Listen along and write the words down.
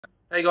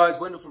Hey guys,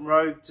 Wendell from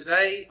Rogue.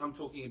 Today I'm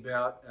talking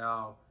about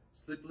our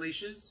slip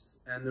leashes,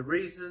 and the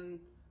reason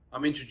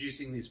I'm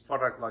introducing this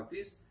product like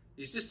this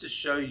is just to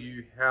show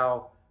you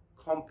how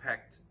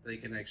compact they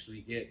can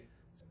actually get.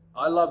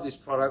 I love this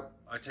product.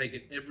 I take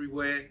it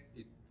everywhere.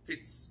 It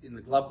fits in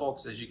the glove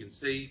box, as you can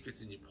see,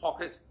 fits in your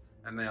pocket,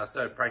 and they are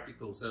so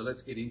practical. So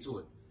let's get into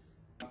it.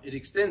 It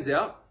extends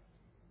out,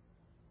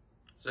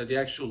 so the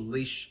actual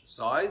leash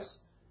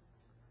size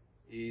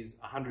is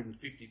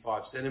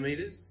 155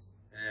 centimeters,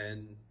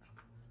 and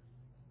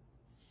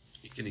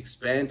it can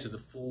expand to the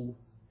full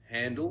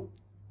handle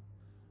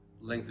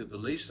length of the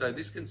leash. So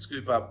this can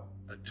scoop up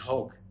a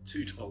dog,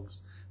 two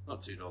dogs,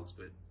 not two dogs,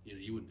 but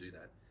you wouldn't do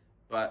that.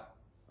 But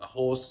a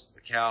horse,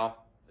 a cow,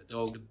 a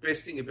dog. The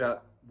best thing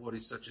about what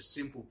is such a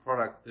simple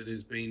product that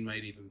has been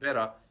made even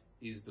better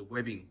is the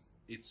webbing.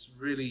 It's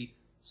really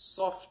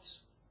soft.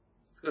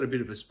 It's got a bit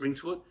of a spring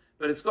to it,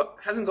 but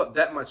hasn't got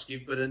that much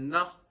give, but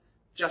enough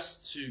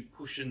just to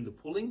cushion the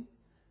pulling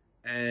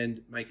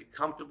and make it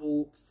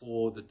comfortable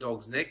for the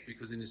dog's neck,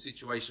 because in a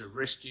situation of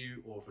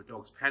rescue, or if a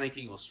dog's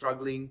panicking or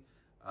struggling,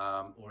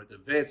 or at the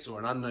vet's, or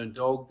an unknown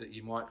dog that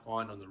you might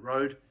find on the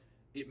road,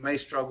 it may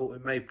struggle,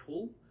 it may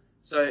pull.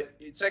 So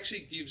it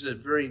actually gives a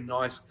very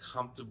nice,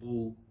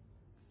 comfortable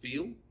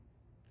feel.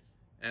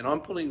 And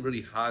I'm pulling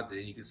really hard there,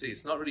 and you can see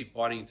it's not really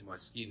biting into my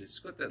skin. It's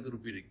got that little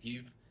bit of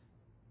give.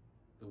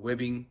 The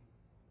webbing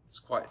is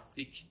quite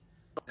thick.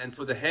 And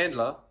for the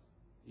handler,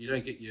 you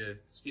don't get your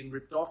skin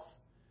ripped off.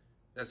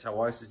 That's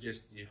how I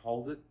suggest you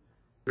hold it.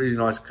 Really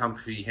nice,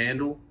 comfy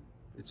handle.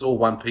 It's all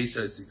one piece,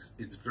 so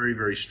it's very,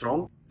 very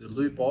strong. The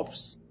loop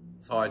offs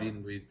tied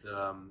in with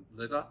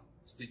leather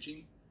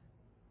stitching,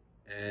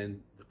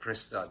 and the press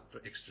stud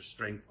for extra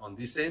strength on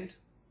this end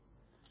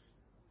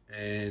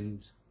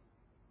and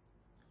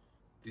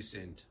this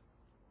end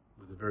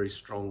with a very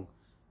strong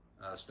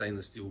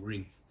stainless steel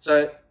ring.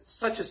 So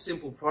such a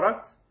simple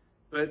product,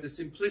 but the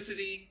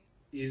simplicity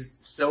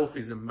itself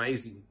is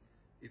amazing.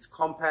 It's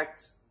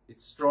compact.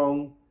 It's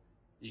strong.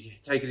 You can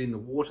take it in the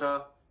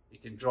water.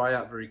 It can dry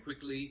out very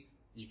quickly.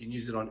 You can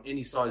use it on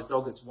any size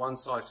dog. It's one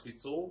size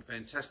fits all.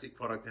 Fantastic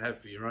product to have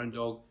for your own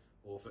dog,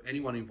 or for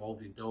anyone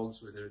involved in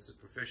dogs, whether it's a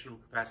professional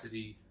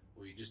capacity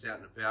or you're just out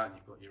and about and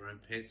you've got your own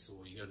pets,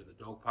 or you go to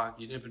the dog park.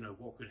 You never know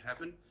what could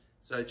happen.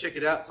 So check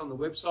it out. It's on the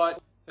website.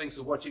 Thanks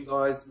for watching,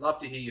 guys. Love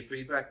to hear your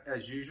feedback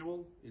as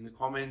usual in the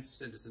comments.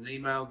 Send us an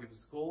email, give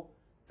us a call.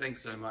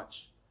 Thanks so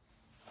much.